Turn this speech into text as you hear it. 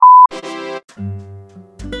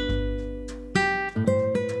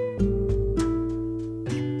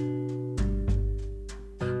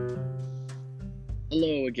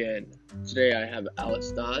again. Today I have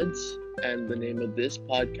Alice Dodds, and the name of this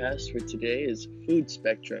podcast for today is Food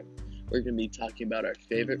Spectrum. We're going to be talking about our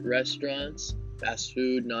favorite restaurants, fast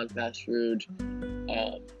food, non-fast food,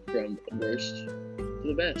 from worst to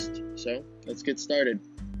the best. So, let's get started.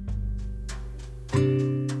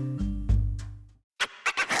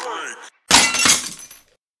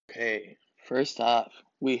 Okay, first off,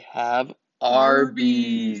 we have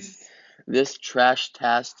Arby's. This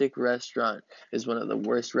trash-tastic restaurant is one of the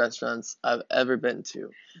worst restaurants I've ever been to.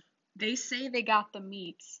 They say they got the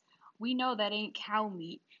meats. We know that ain't cow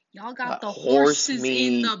meat. Y'all got the horse horses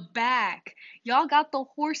meat. in the back. Y'all got the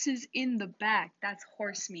horses in the back. That's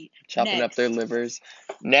horse meat. Chopping up their livers.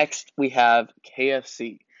 Next, we have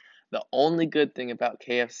KFC. The only good thing about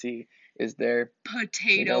KFC is their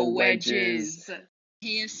Potato wedges.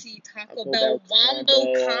 KFC Taco Taco Bell Bell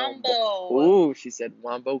Wombo Combo. Ooh, she said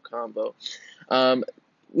Wombo Combo.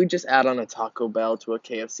 We just add on a Taco Bell to a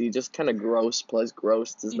KFC. Just kind of gross plus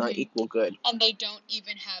gross does not equal good. And they don't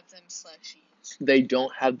even have them slushies. They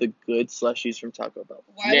don't have the good slushies from Taco Bell.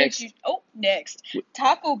 Next.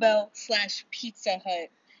 Taco Bell / Pizza Hut.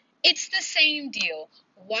 It's the same deal.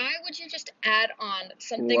 Why would you just add on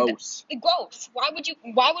something Gross. gross? Why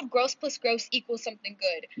would gross plus gross equal something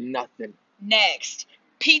good? Nothing. Next,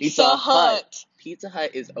 Pizza Hut. Pizza Hut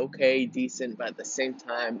is okay, decent, but at the same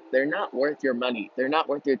time, they're not worth your money. They're not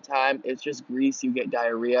worth your time. It's just grease. You get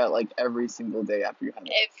diarrhea like every single day after you have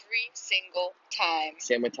it. Every single time.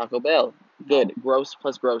 Same with Taco Bell. Good. Gross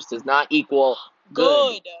plus gross does not equal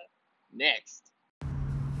good. Next.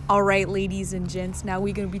 All right, ladies and gents, now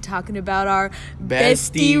we're going to be talking about our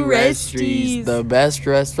Bestie Resties, the best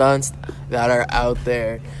restaurants that are out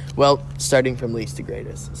there. Well, starting from least to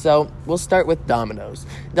greatest. So, we'll start with Domino's.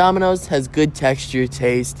 Domino's has good texture,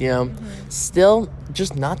 taste, still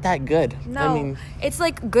just not that good. No, it's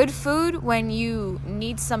like good food when you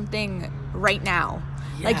need something right now.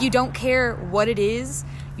 Yeah. Like, you don't care what it is,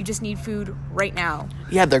 you just need food right now.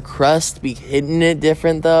 Yeah, their crust be hitting it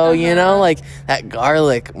different, though, like that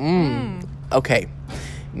garlic. Okay,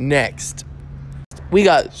 next, we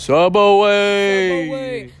got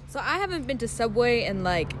Subway. So I haven't been to Subway in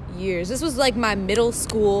years. This was my middle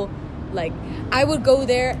school. I would go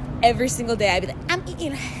there every single day. I'd be like, I'm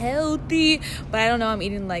eating healthy, but I don't know, I'm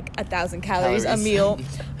eating 1,000 calories a meal.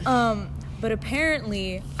 But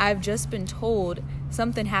apparently I've just been told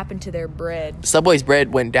something happened to their bread. Subway's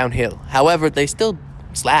bread went downhill. However, they still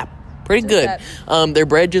slap pretty good. Their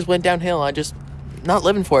bread just went downhill. I just not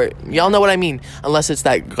living for it. Y'all know what I mean. Unless it's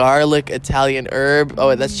that garlic Italian herb.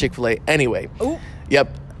 Oh, that's Chick-fil-A. Anyway. Ooh.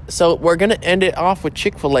 Yep. So we're going to end it off with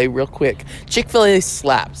Chick-fil-A real quick. Chick-fil-A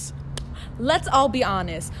slaps. Let's all be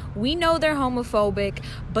honest. We know they're homophobic,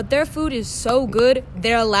 but their food is so good,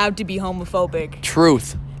 they're allowed to be homophobic.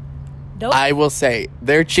 Truth. Nope. I will say,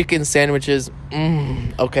 their chicken sandwiches,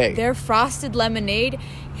 okay. Their frosted lemonade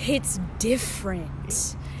hits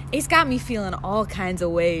different. It's got me feeling all kinds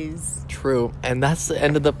of ways. True. And that's the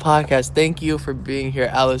end of the podcast. Thank you for being here,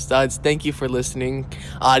 Alice Dodds. Thank you for listening,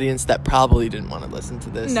 audience that probably didn't want to listen to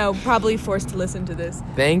this. No, probably forced to listen to this.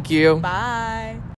 Thank you. Bye.